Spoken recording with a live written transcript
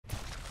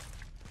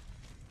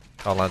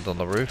I'll land on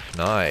the roof.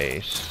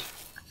 Nice.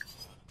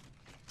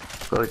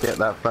 Gotta get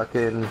that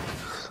fucking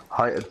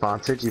height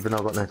advantage, even though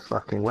I've got no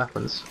fucking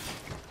weapons.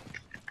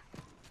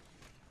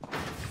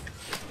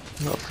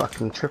 Not a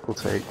fucking triple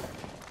take.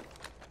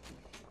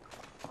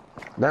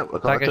 Nope,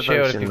 I've got Take a a shield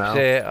if devotion you now. see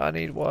it. I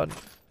need one.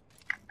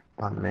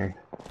 On me.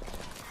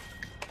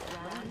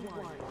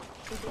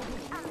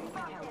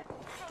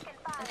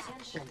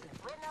 Attention.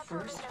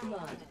 First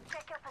blood.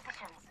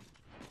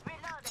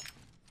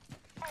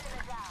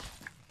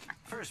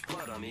 First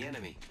blood on the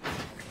enemy.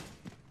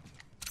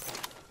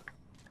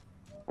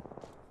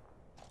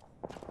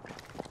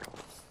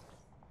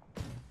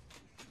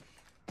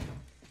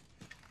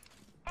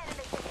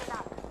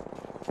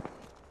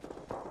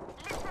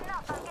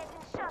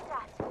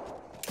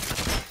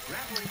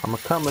 I'm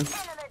a-coming.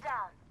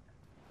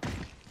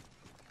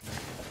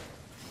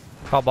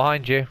 Car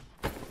behind you.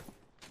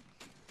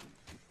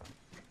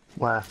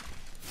 Where?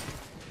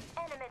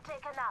 Enemy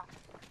taken out.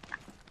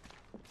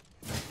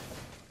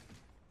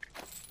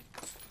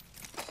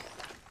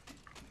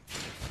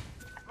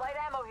 Light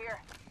ammo here.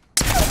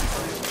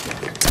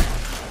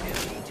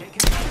 Enemy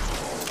taken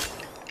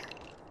out.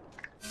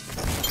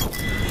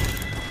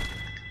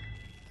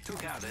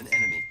 Took out an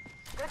enemy.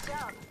 Good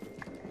job.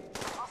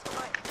 Oscar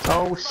Mike.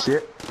 Oh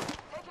shit.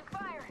 Taking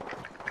fire.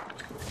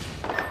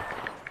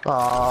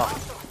 Ah,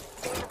 Listen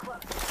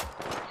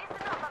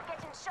up, I'm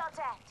getting shot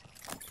at.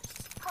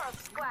 Front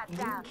squad New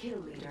down. kill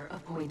leader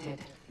appointed.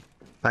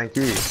 thank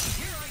you. Here I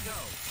go.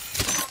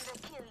 I'm the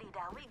kill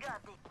leader. We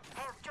got it.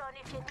 Have John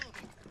if you need it.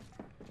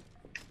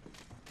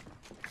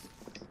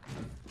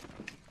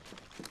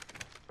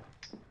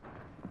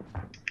 I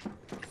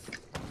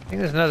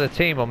think there's another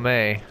team on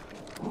me.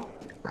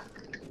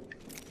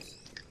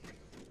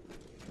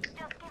 Just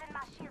giving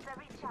my shields a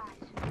recharge.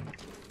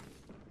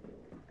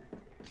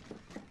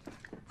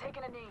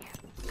 Taking a knee.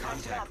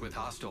 Contact with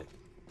hostile.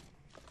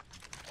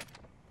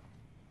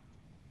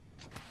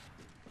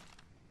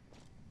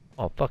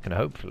 Oh, fucking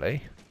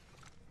hopefully.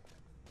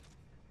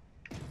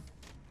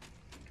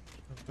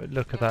 But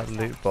look at that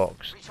loot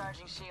box.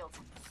 Recharging shields.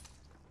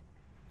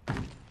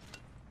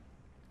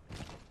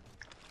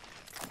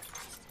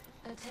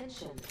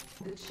 Attention.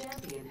 The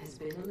champion has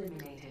been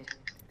eliminated.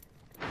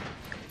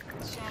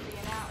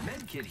 Champion out.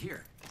 Medkit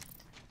here.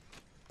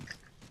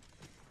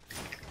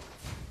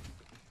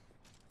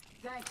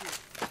 Thank you.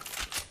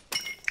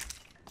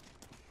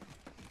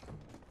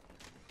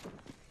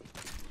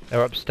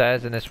 They're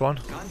upstairs in this one.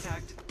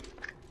 Contact.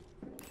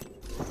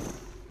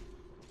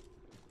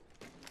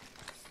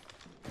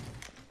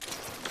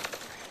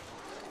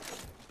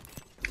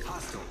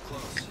 Hostile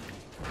close.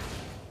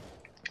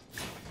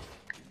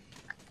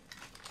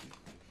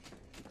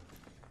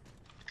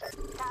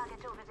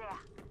 Target over there.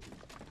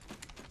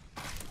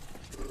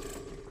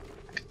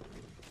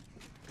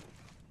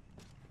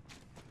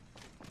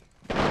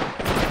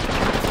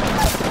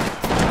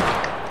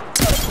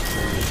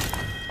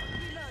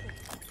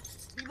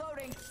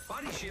 Reloading.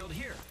 Body shield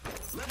here.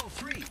 Level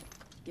 3.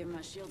 Give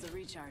my shields a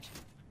recharge.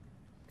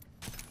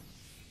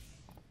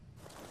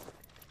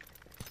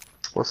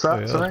 What's Oh, that,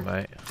 yours, sorry?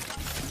 mate.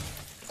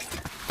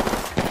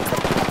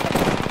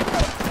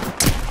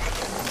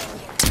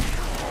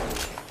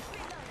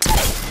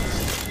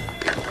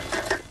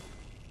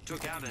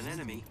 Took out an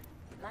enemy.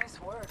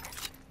 Nice work.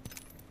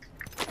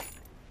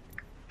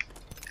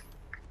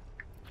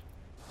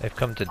 They've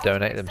come to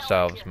donate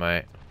themselves,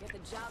 mate. Get the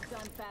job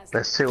done fast.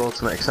 There's 2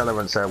 ultimate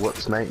accelerants there.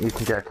 Whoops, mate. You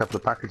can get a couple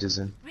of packages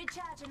in.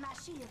 Recharging my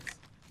shields.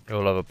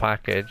 You'll have a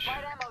package.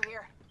 Light ammo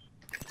here.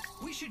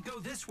 We should go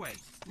this way.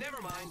 Never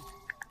mind.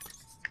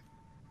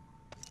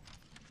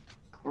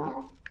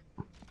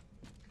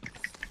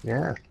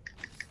 Yeah.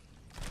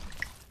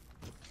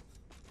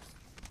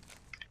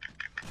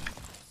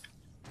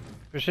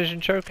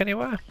 Precision choke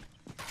anywhere?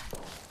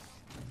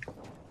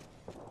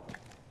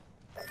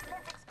 Let's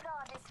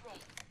explore this way.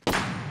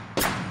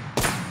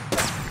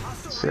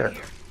 Hostile Shit. right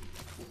here.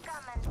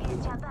 Come and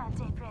get your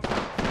birthday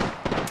present.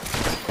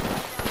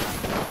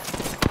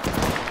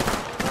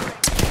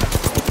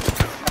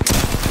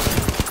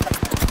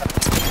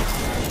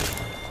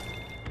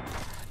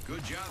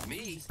 Good job,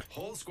 me.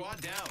 Whole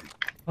squad down.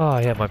 Oh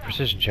yeah, my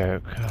precision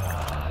choke. Oh,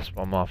 that's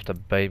what I'm after,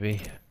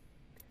 baby.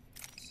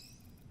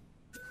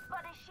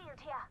 Body shield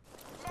here.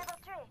 Level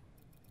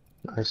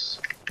 3. Nice.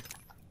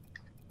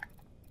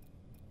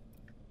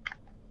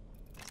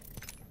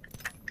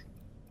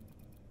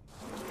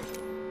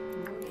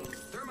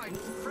 Thermite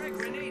frag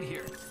grenade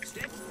here.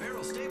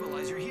 Barrel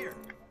stabilizer here.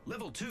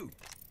 Level 2. You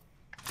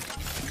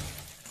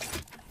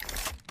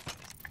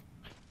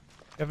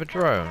have a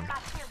drone? My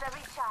shields a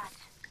recharge.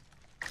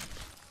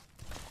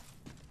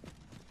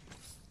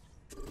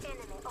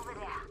 Enemy over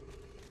there.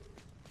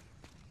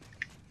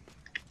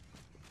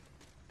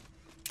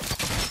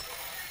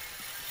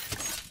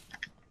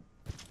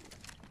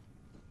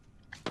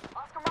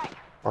 Oscar Mike.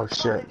 Oh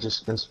shit,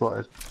 just been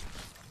spotted.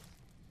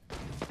 Shoot,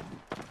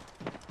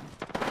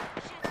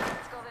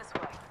 let's go this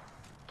way.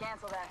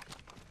 Cancel that.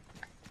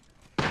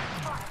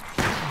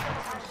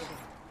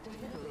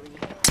 Delivering.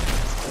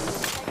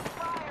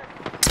 Fire.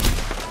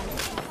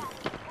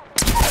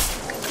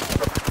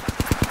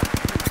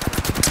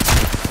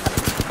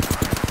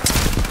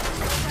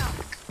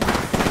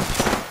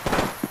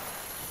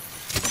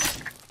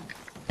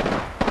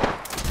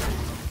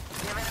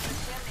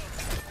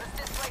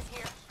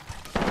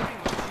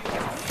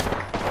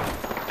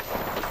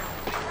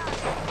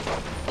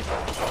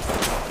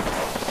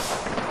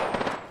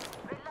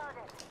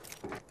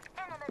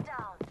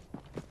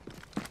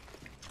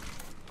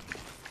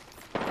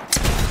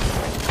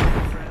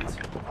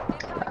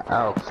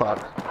 Oh fuck.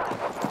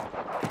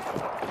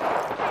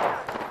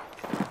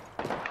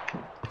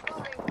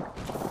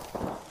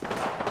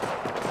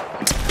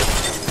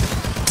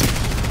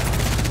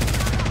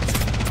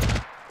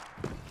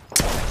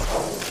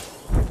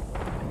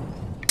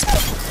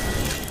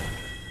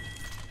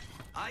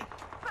 I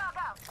Frog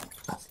out.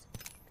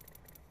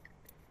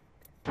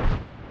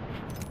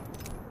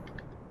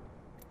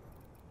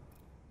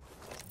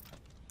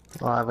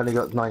 Oh, I've only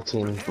got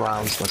 19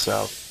 rounds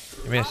myself.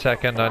 Give me a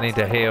second, I need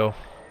to heal.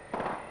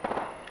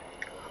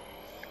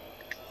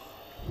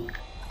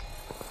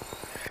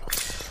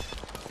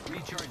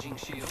 recharging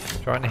shield.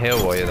 Trying to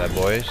heal while you're there,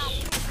 boys. Might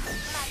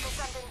be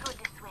something good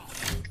this way.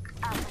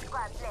 Out the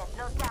squad's left,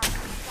 no doubt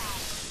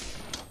inside.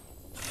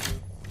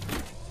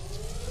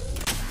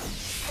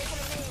 Taking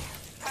a knee.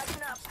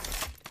 Touching up.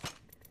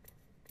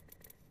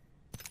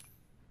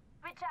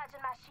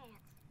 Recharging my shields.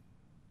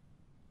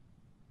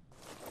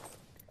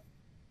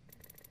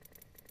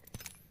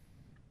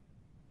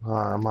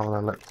 Alright, I'm having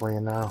a look for you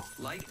now.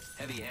 Light,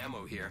 heavy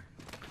ammo here.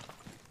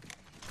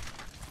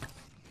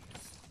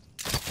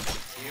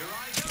 Here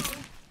I go.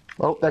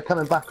 Oh, they're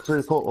coming back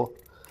through the portal.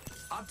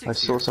 Optics I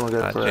saw here. someone go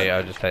through Actually, it.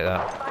 I'll just take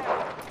that.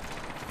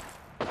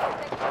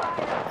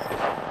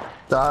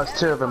 There's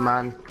two of them,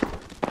 man.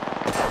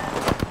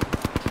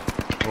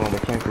 Well, they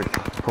came through the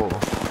portal.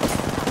 Frag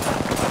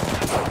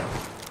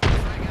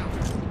out.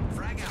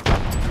 Frag out.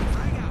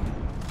 Frag out.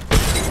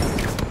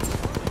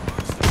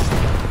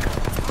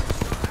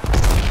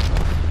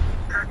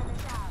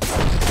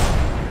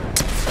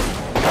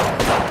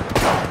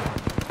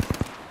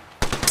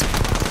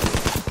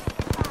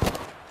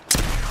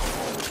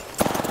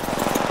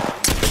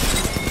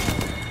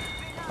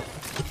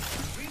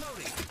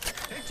 Reloading.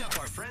 Picked up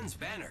our friend's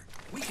banner.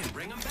 We can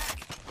bring him back.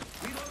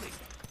 Reloading.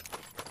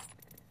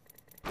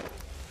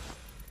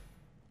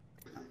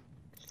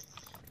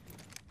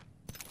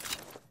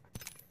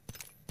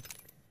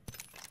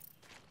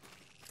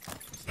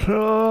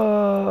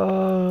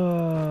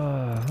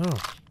 Oh.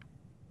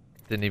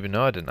 Didn't even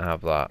know I didn't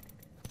have that.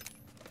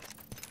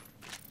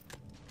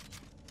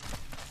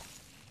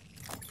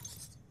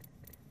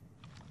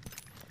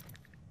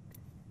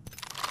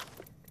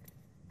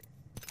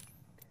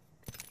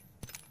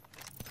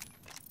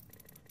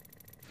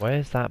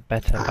 Where's that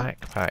better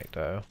backpack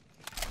though?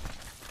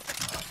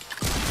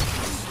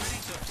 Ready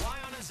to fly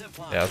on a zip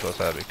line. Yeah, I was about to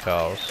say that'd be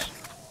Carl's.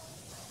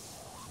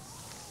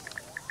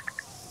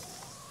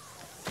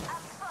 I'm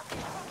fucking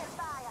taking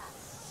fire.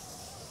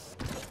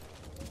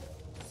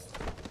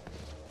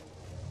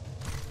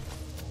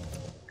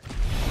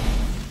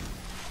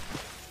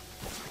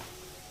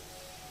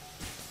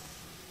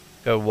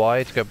 Go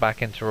wide, go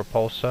back into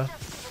repulsor. Just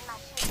giving my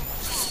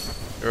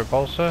shield a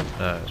Repulsor?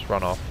 No, it's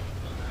run off.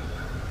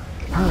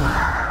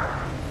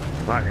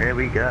 Right, here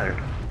we go.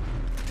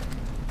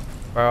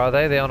 Where are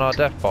they? They on our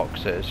death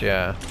boxes,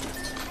 yeah.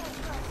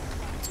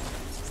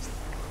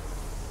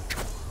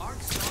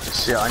 Arc star.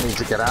 Shit, I need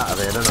to get out of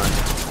here, don't I?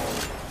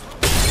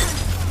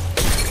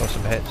 Got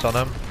some hits on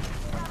them.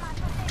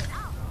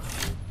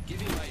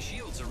 Giving my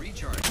shields a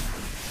recharge.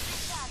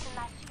 recharging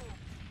my shield.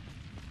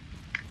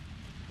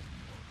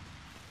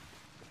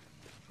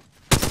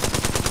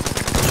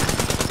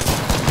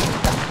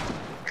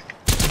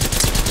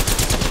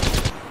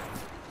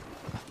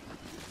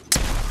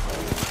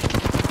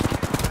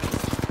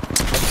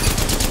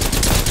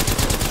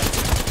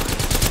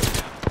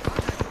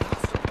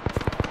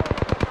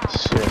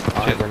 Shit,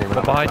 I Shit. don't even Oh,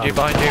 have behind a you,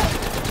 gun. behind you.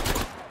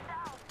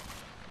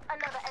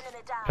 Another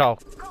enemy down. Carl,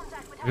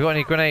 Contact with have you got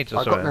any grenades or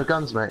I've got no something?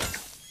 guns, mate.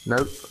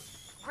 Nope.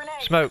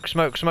 grenade. Smoke,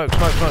 smoke, smoke,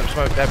 smoke, smoke,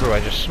 smoke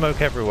everywhere. Just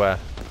smoke everywhere.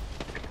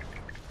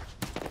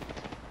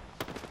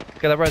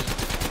 Get that res.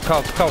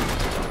 Carl, Carl.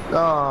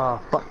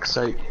 Oh, fuck's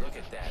sake. Look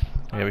at that.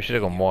 Yeah, we should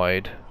have gone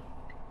wide.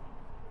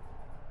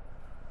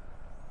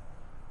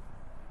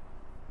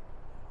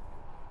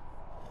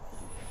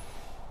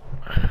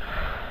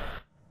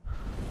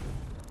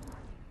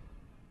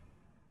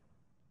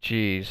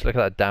 Jeez, look at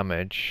that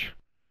damage.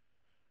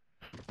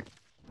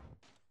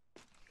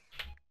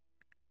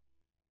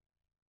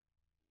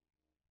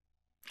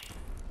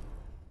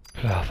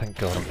 Oh, thank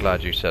God, I'm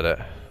glad you said it.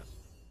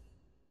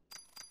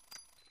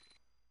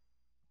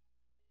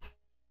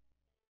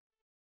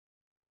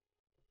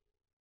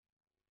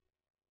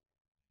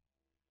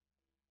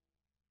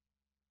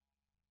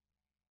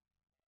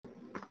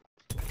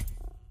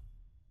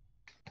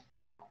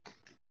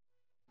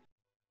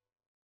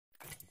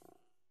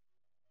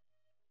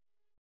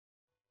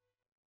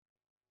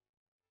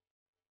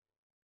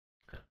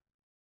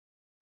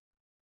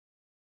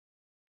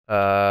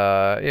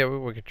 Yeah,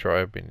 we could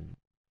try. I've been.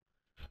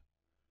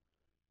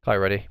 Hi,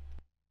 ready?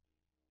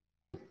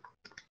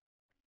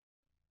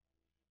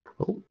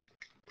 Oh.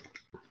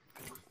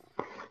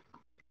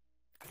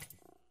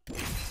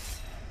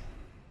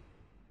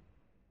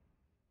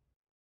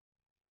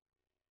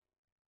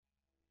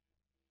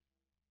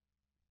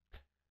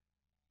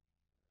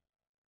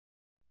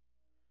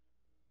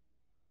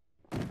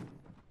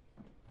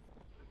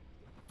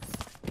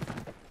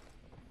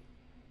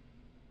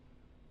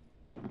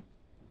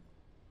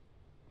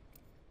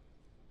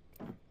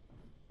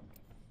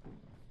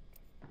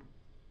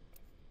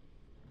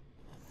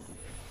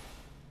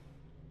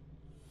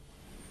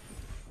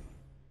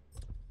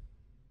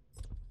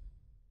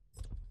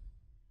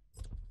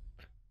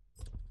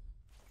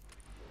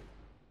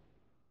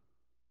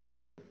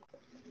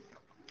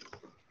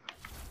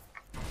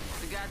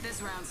 Got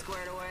this round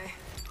squared away.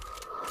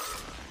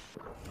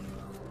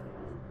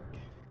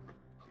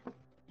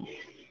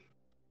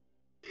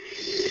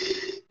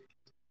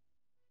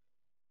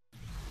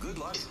 Good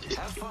luck.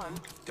 Have fun.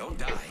 Don't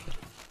die.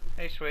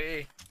 Hey,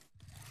 sweetie.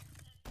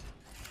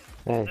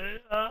 Hey.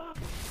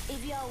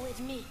 If you're with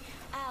me,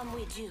 I'm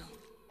with you.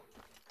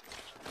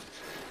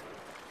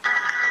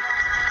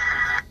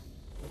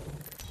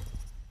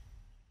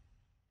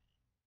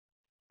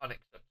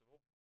 Unacceptable.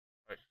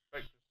 I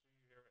expect to see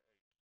you here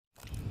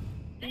at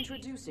 8.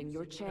 Introducing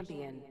your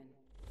champion.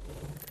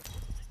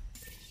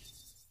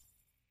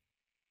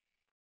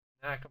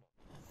 Nah, come on.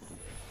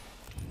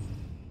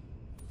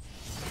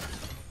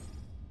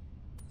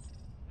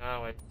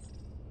 No way.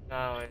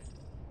 No way.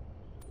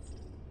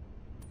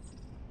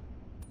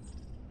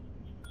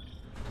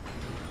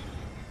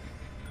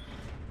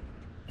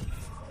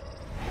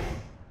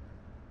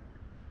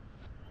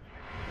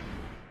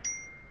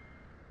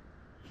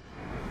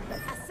 I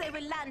say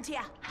we land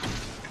here.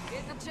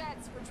 Hit the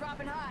jets. We're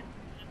dropping hot.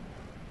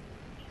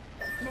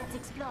 Let's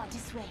explore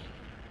this way.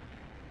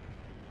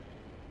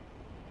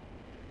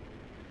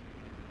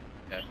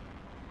 Yeah.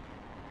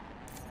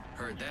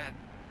 Heard that.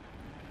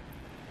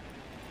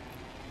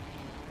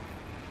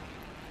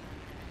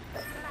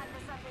 Man,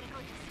 there's something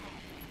good this way.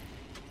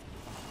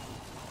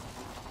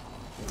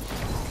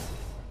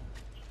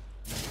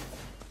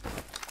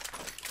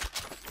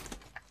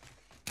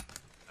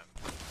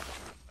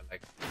 I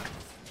like.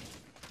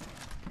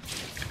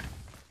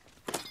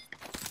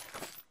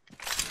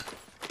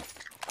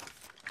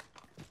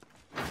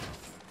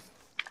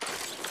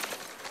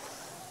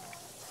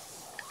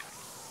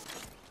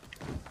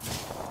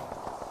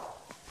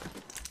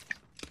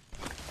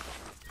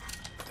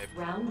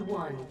 Round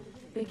 1.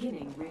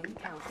 Beginning ring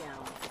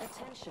countdown.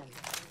 Attention.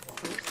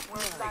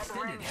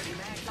 Extended heavy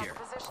mag here.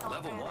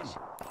 Level 1.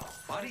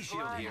 Body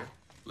shield here.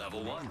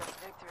 Level 1.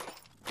 Victory.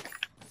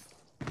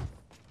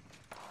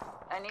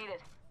 I need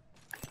it.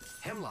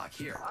 Hemlock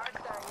here.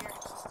 Arthur here.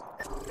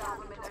 Down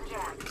with the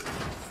jack.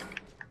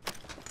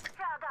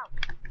 Frog out.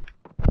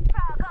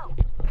 Frog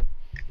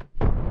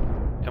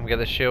out. Come get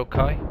the shield,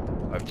 Kai.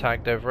 I've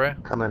tagged over here.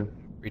 Coming.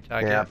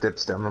 Retag Yeah, it. I've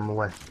dipped it. I'm on my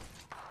way.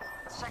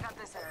 Let's check out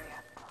this area.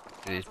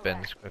 Do these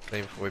bins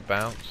quickly before we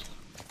bounce.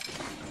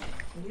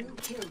 New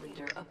kill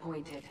leader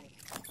appointed.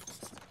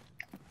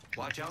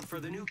 Watch out for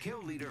the new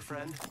kill leader,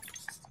 friend.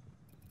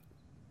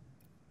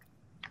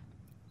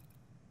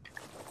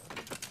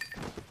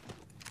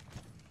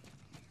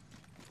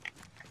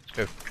 Let's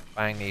go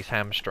bang these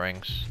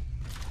hamstrings.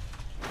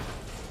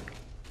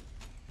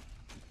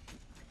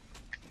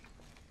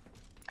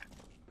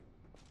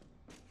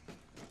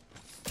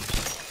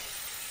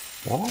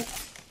 What?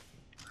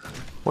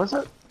 What's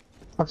that?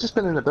 I've just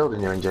been in the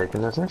building you're in, Jake,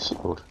 and there's no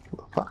shield.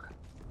 What the fuck?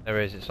 There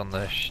is. It's on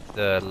the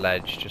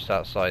ledge just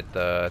outside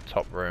the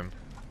top room.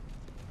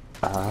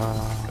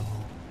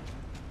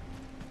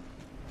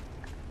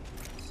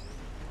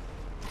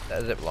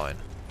 There's a zip line.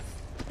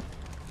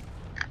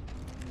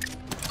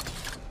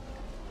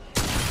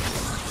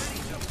 Ready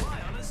to fly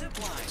on a zip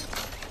line.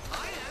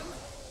 I am.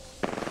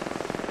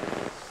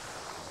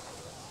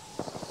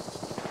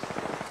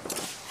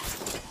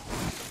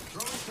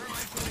 Throwing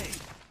thermite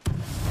grenade.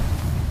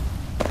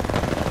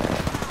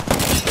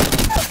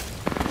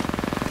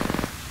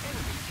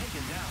 Enemy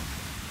taken down.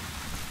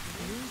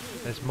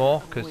 There's more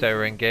because they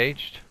were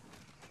engaged.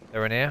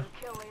 They're in here.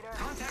 Kill leader.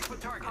 Contact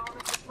with target.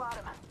 Calling us to spot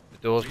him. The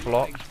door's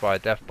blocked by a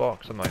death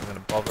box. I'm not even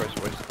going to bother. It's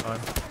a waste of time.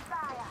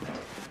 Fire.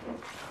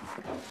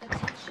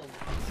 Attention.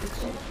 The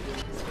champion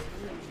has been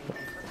eliminated.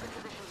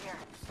 Position here.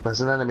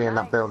 There's an enemy in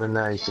that building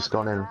there. He's just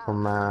gone in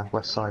from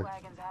west side.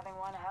 Wagon's having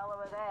one hell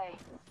of a day.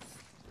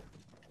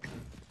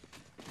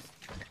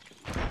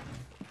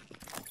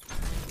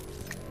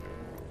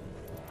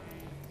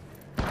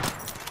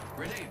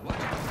 Grenade,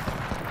 watch out.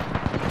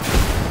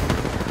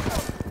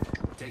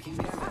 Taking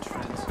damage,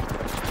 friends.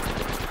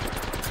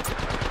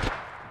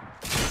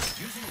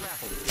 Using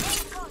grapple.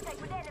 Contact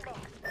with enemy.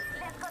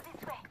 Let's go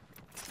this way.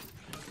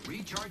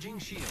 Recharging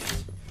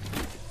shields.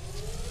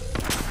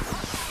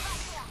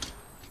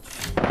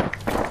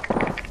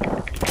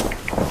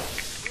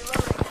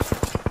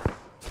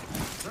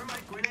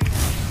 Thermite grenade.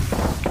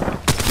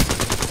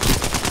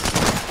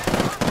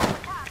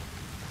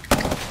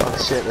 Oh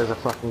shit, there's a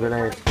fucking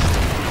grenade.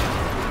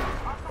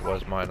 It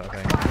was mine, I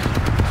think.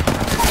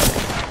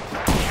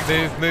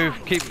 Move, move.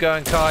 Keep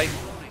going, Kai.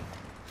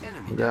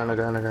 I'm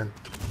going, again.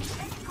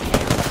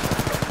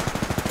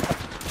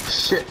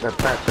 Shit, they're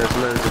back. There's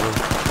loads of them.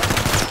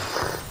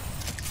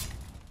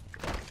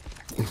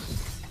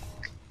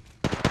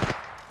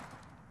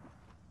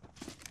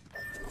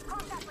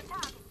 Contact with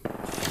target.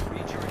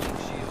 Recharging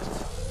shields.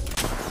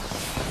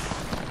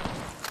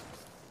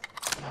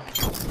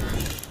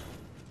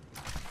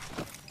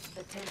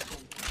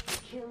 Attention. The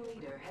kill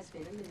leader has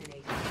been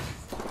eliminated.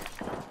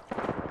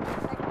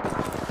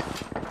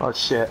 Oh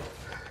shit.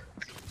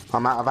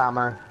 I'm out of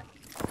ammo.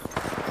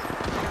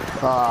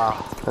 Ah,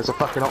 there's a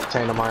fucking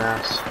octane on my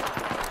ass.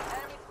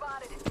 Enemy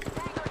spotted.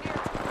 Tango near.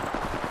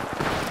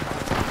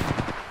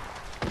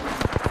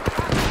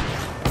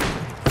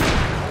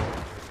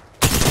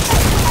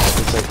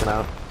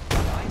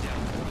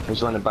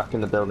 He's landing back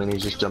in the building,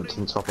 he's just jumped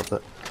on top of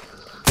it.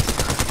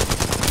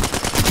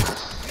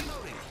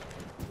 Reloading.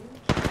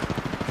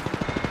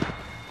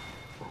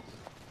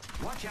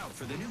 Watch out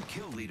for the new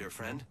kill leader,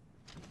 friend.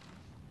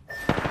 I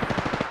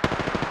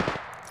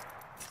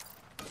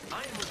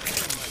am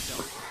repairing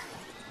myself.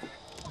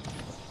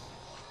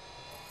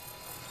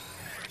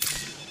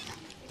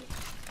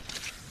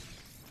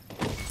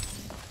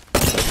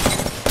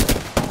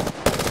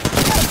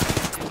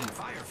 Taking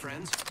fire,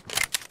 friends.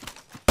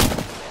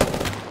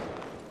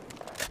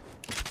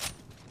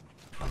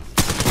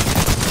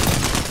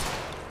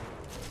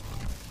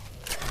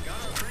 Got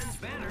our friend's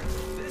banner.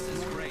 This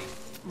is great.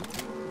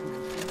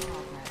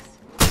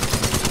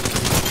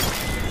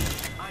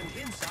 I'm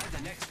inside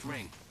the next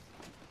ring.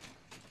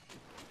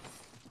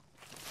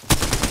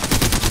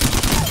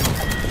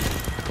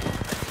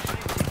 I'm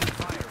taking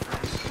fire,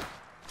 friends.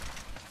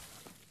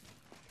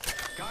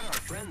 Got our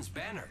friend's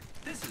banner.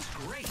 This is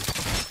great.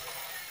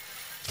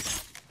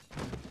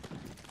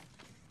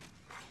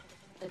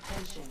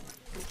 Attention.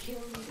 The kill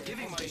leader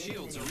Giving has my been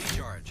shields a eliminated.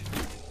 recharge.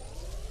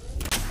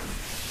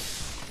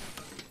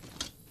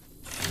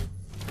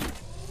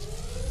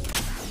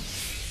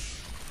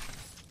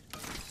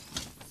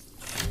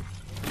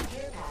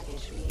 Care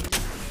package being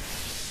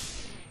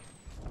delivered.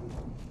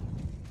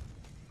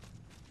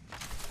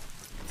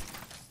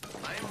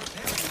 I am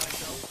repairing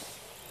myself.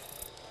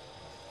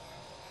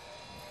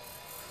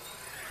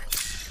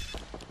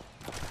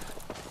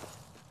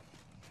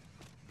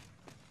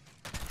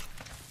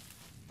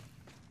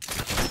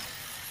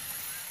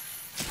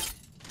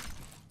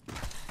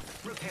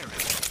 Repairing.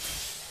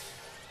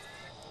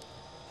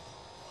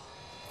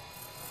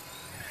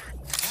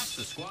 Half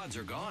the squads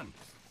are gone.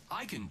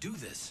 I can do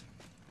this.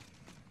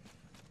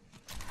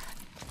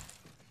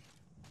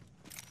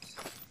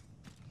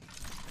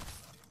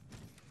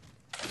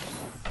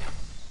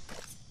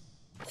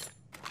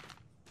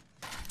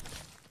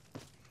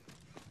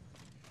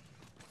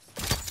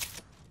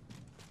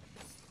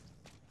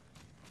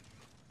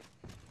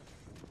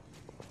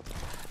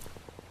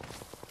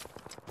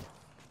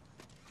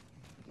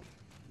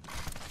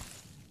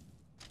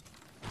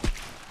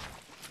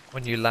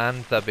 When you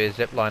land, there'll be a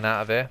zip line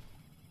out of here.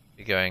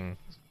 You're going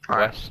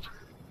Alright. west.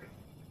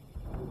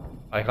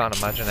 I can't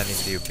imagine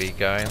anybody would be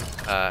going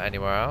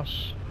anywhere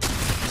else.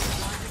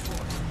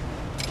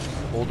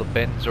 All the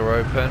bins are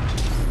open.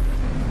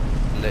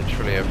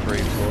 Literally a free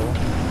for all.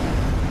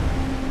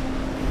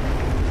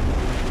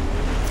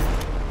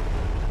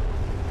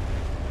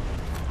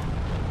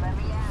 Let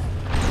me at it.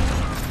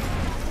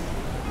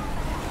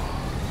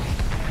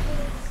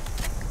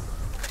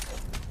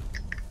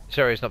 This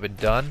area's not been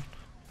done.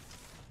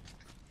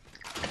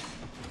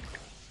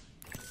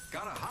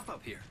 Gotta hop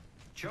up here.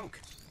 Choke.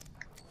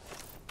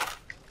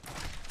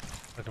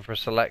 Looking for a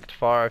select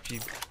fire. If you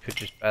could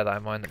just bear that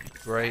in mind, that'd be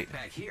great.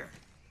 Backpack here.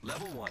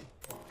 Level 1.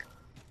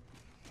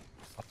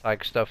 I'll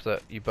tag stuff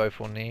that you both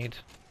will need.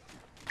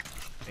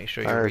 Make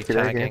sure you're Okey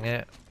dokey. retagging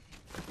it.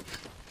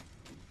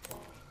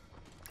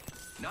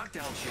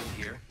 Knockdown shield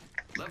here.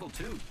 Level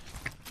 2.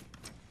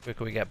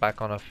 Quicker we get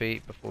back on our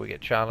feet before we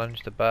get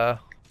challenged to bear.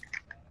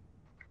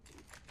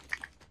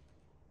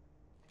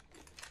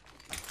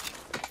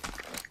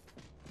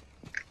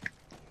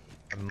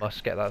 I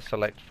must get that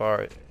select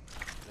fire.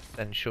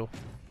 Essential.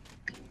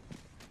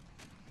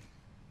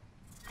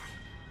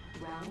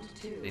 Round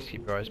 2. Please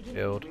keep your eyes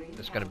peeled.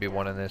 There's going to be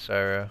one in this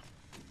area.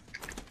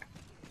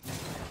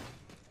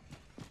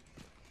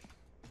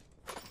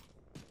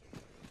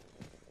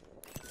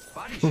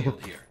 Body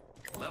shield here.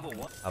 Level 1.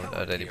 I haven't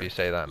heard Helmet anybody here.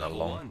 say that in a Level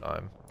long 1.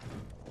 time.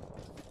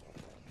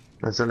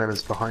 There's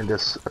enemies behind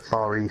us,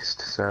 far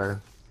east, so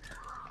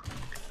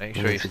Make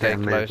We sure need you to stay get a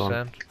move close on.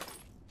 then.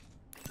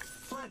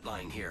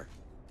 Flatline here.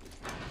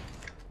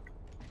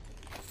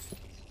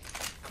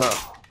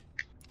 oh,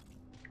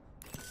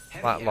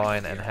 Heavy Flat ammo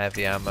line and here.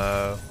 heavy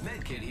ammo.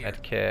 Medkit here.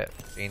 Med kit,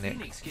 Phoenix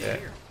Phoenix kit kit.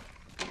 here.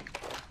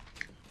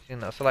 Seen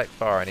that select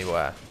fire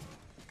anywhere?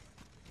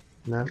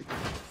 no.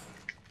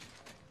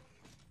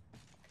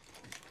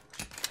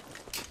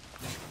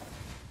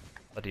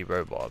 Bloody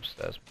robot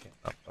upstairs picking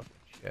up fucking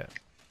shit.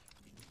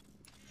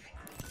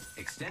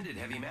 Extended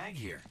heavy mag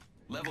here.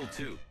 Level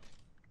 2.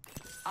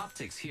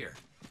 Optics here.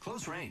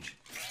 Close range.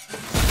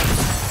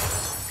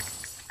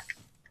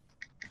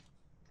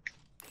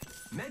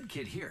 Med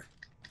kit here.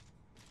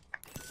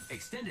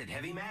 Extended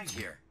heavy mag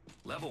here.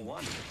 Level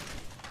 1.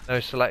 No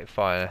select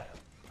fire.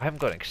 I haven't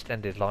got an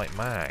extended light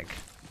mag.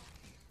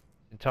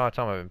 The entire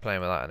time I've been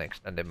playing without an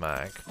extended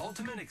mag.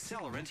 Ultimate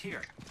accelerant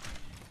here.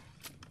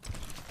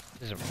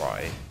 This isn't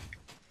right.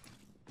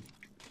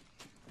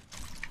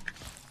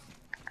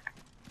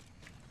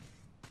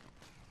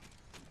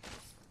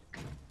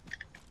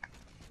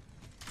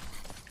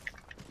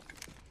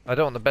 I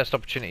don't want the best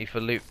opportunity for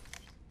loot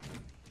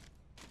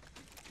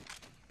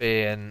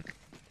being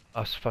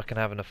us fucking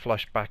having to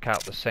flush back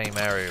out the same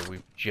area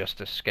we've just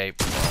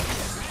escaped from.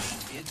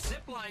 It's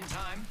zipline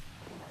time.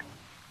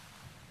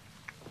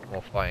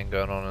 More fighting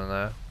going on in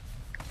there.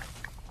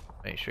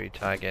 Make sure you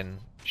tag in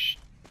shit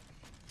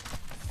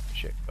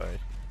guys.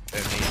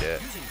 don't need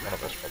it. One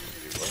of us probably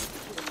will.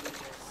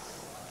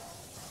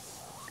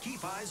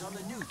 Keep eyes on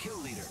the new kill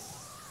leader.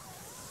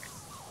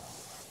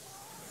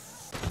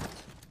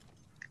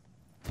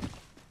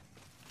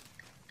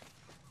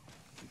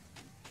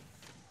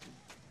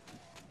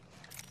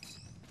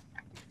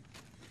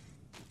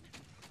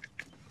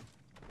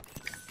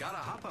 Gotta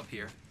hop up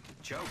here.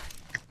 Choke.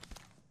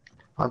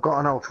 I've got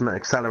an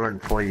ultimate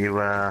accelerant for you,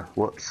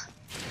 whoops.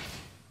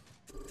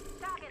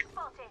 Target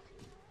spotted.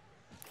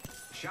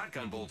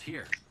 Shotgun bolt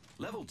here.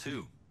 Level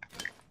 2.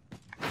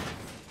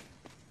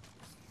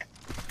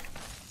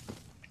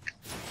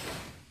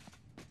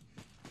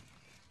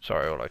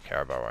 Sorry, all I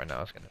care about right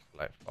now is getting a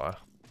select fire.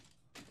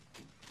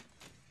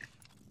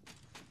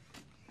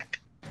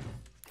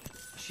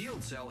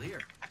 Shield cell here.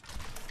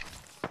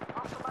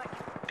 Off the mic.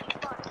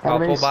 Spotted. I'll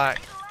pull Enemies.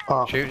 back.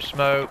 Oh, Shoot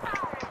smoke.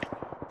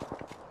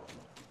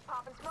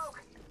 Popping smoke.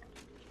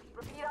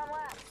 Repeat on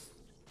left.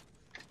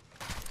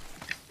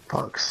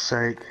 fuck's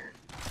sake.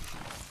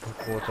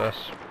 Towards us.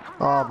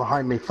 Oh,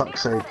 behind me,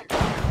 fuck's sake.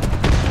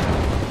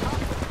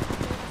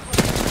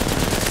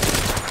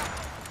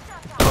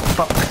 For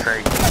fuck's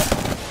sake.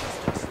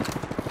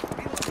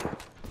 Reloading.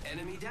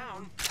 Enemy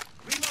down.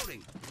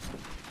 Reloading.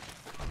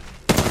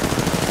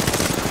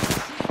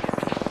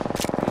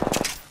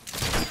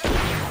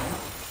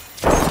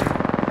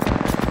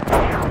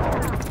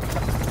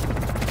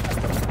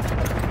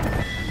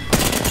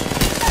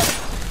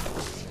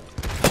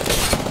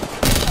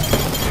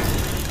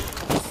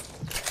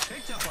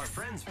 Picked up our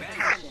friend's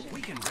banner.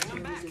 We can bring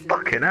them back.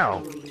 Fucking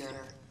hell.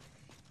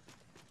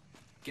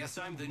 Guess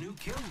I'm the new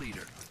kill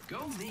leader.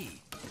 Go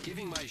me.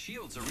 Giving my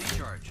shields a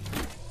recharge.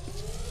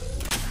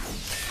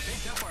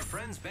 Picked up our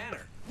friend's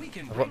banner. We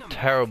can I've bring got them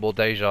terrible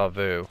deja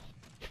vu.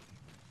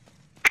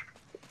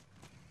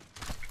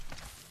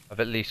 I've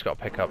at least got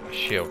to pick up a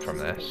shield from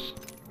this.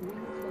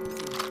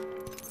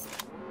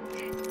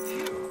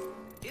 Phew.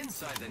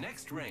 Inside the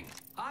next ring.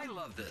 I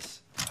love this.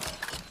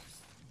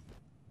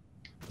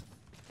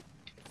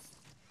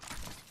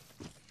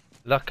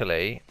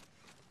 Luckily,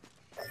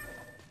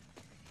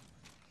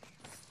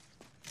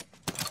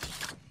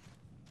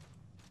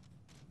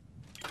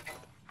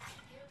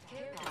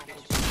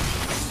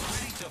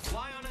 Ready to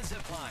fly on a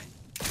zipline.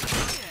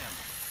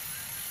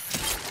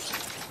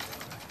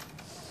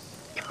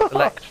 I am.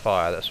 select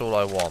fire, that's all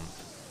I want.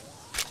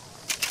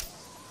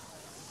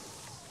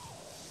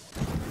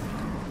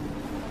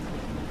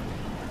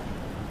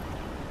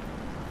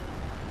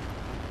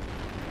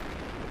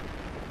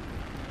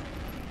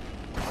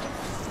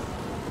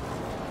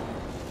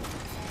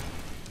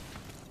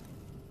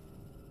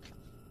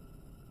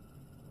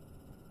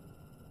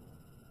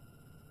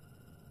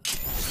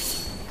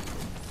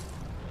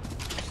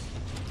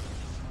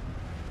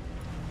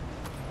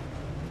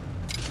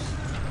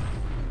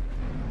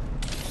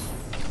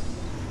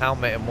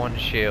 Helmet and one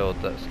shield,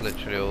 that's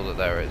literally all that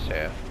there is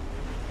here.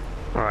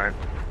 Alright.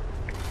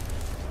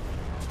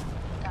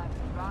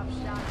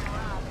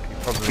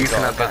 Probably You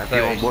can got have a that good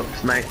if you want 30.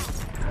 whoops, mate.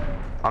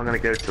 I'm gonna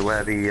go to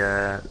where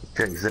the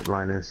Jake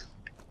zipline is.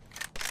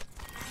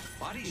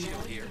 Body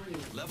shield here.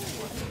 Level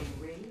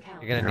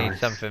 1. You're gonna need Nice.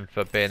 something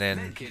for being in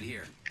Medkit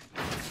here.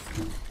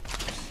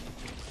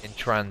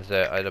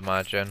 transit, I'd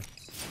imagine.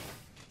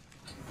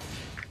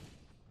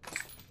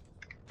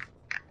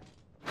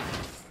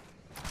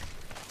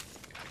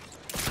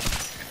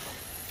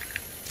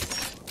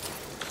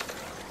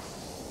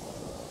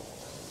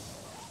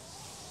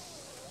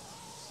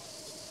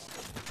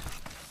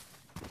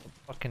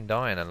 Fucking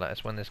dying and let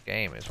us win this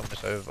game. It's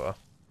almost over.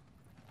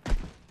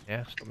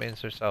 Yeah, stop being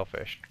so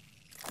selfish.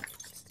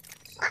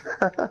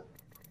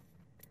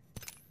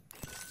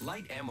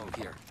 Light ammo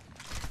here.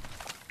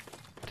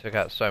 Took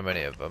out so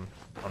many of them.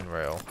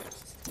 Unreal.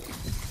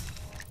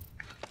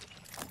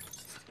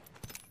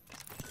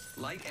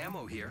 Light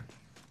ammo here.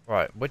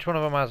 Right, which one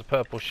of them has a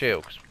purple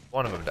shield? 'Cause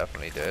one of them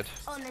definitely did.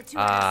 Only two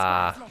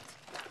Ah. squads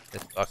left.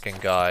 This fucking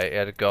guy, he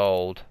had a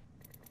gold.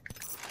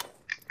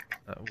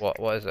 What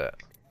is it?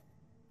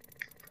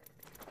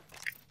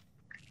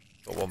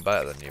 Got one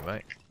better than you,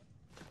 mate.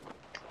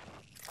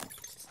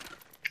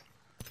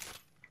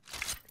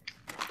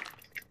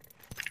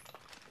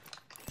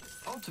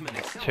 Ultimate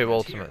accelerant Two here.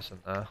 ultimates in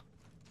there.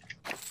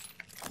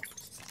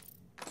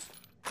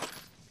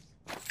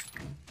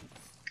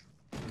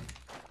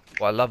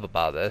 What I love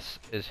about this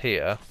is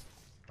here,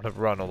 I've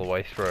run all the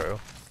way through,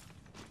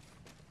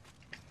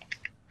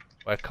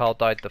 where Carl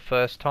died the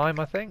first time,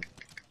 I think.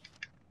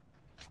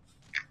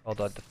 Carl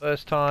died the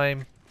first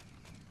time.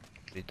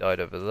 He died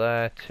over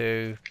there.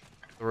 2,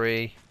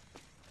 3,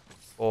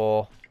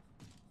 4,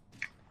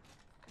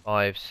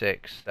 5,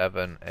 6,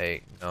 7,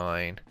 8,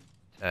 9,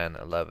 10,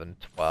 11,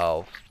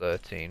 12,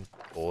 13,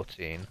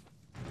 14,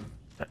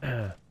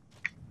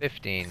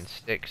 15,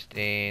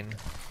 16,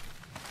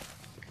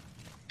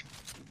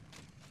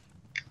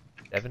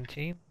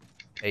 17,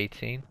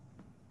 18,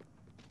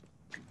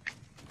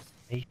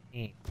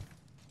 18.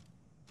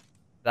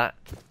 That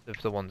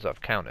of the ones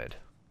I've counted.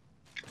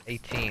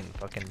 18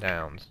 fucking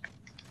downs.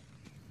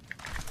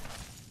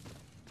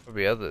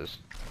 Probably others.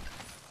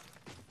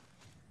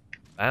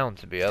 bound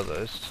to be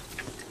others.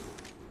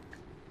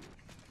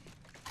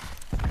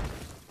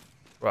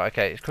 Right,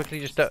 okay, let's quickly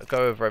just go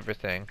over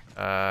everything,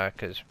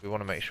 because we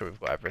want to make sure we've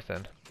got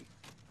everything.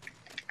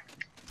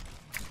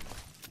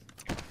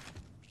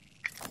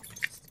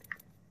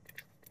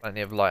 Plenty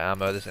of light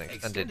ammo, there's an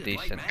extended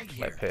decent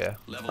clip here.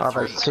 Oh,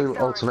 there's 2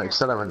 ultimate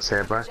accelerants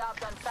here, bro. Job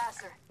done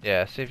faster.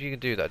 Yeah, see if you can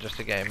do that just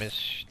to get him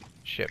his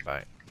shit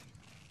back.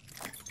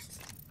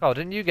 Oh,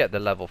 didn't you get the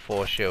level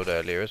 4 shield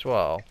earlier as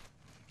well?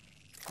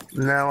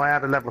 No, I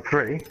had a level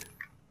 3.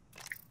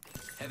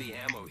 Heavy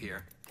ammo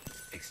here.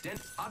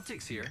 Extend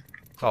optics here.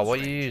 Oh, what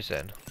are Close you range.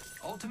 using?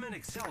 Ultimate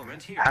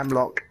accelerant here.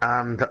 Hemlock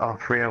and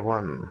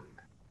R301.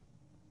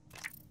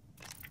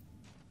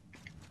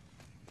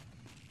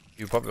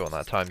 You probably want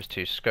that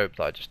 ×2 scope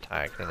that I just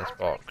tagged in this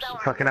box.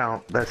 Fucking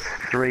hell, there's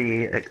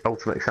 3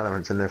 ultimate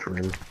accelerants in this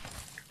room.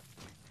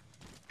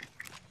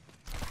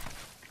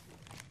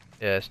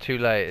 Yeah, it's too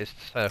late, it's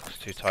the circle's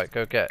too tight.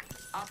 Go get.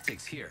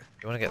 Optics here.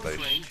 You want to get Close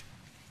those. range.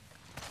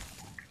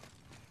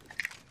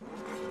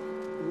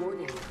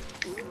 Warning.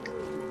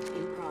 Movement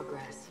in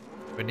progress.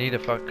 We need a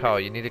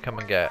Carl, you need to come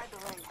and get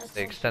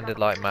the extended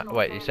light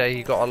wait, you say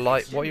you got a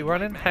light. What are you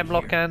running?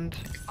 Hemlock and.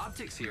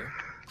 Optics here.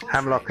 Close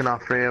Hemlock and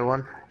range.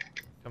 R301.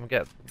 Come and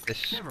get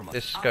this Never mind.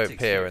 this scope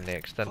Optics here here. and the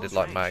extended Close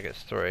light range. mag.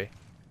 It's 3.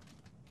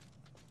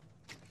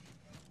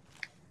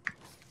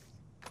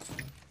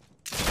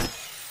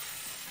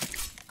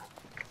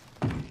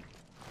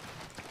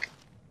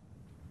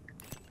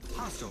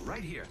 Hostile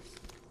right here.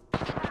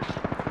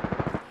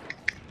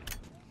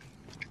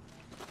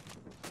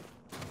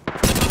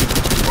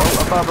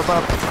 Oh,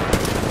 above.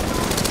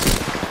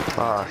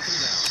 Oh,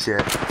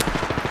 shit.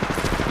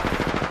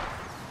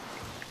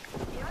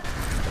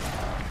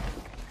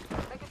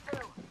 Make it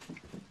through.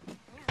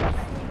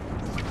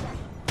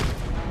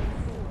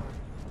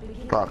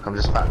 Fuck, I'm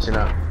just patching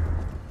up.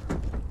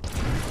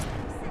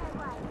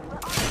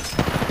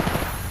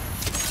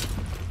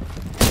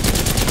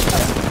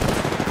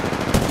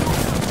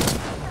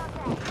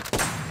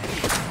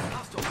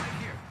 Hostile right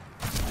here.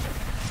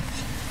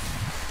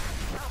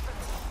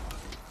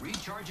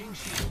 Recharging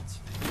shields.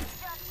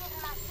 Just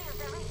giving my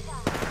shields a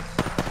recharge.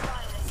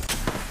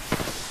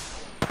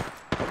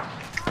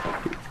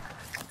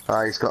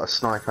 Ah, he's got a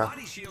sniper.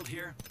 Body shield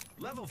here.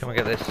 Level Come 4. and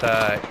get this.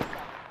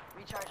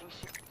 Recharging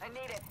shield. I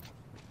need it.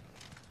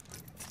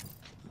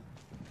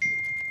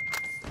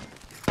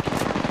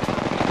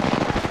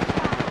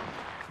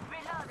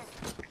 Reloaded.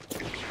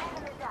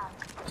 Enemy down.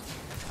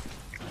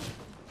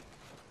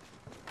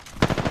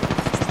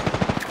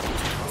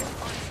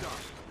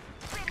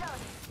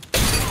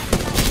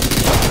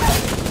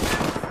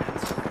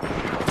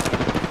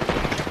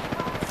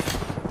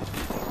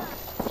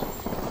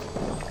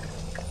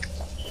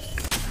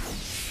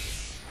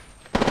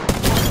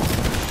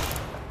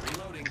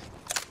 Reloaded. Reloading.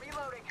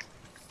 Reloading.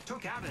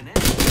 Took out an enemy.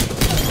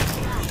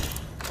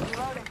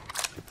 Reloading.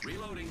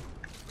 Reloading.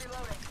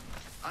 Reloading.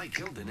 I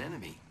killed an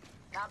enemy.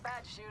 Not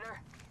bad, shooter.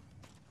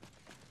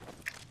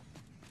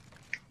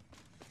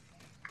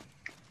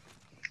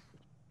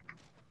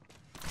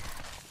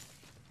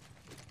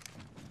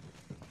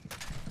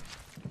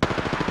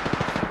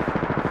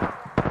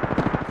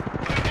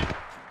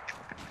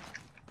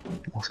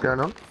 What's going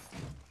on?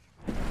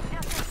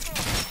 Just a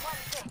shield. One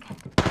tick.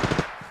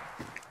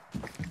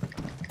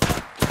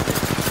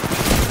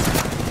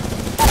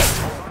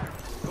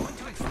 Going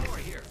to explore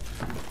here.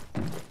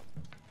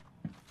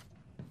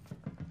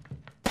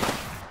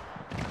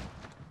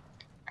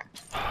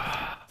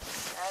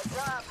 Heads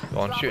up. Go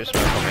on, shoot a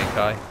smoke on me,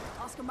 Kai.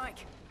 Oscar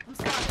Mike. I'm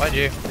spotted. Find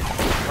you.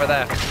 Right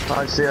there.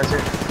 I see.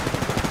 Reloading.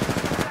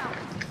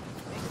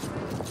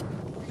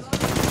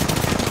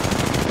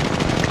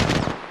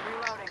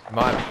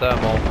 Might have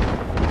thermal.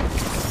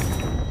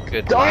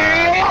 Good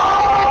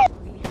lad.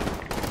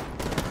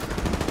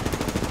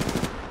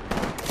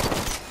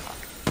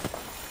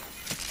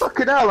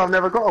 Fucking hell, I've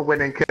never got a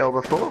winning kill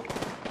before.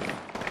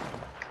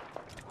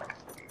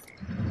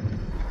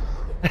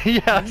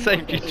 Yeah, I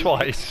saved you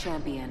twice.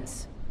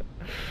 Champions.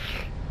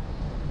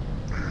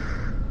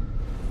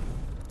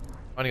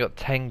 Only got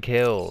 10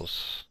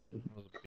 kills.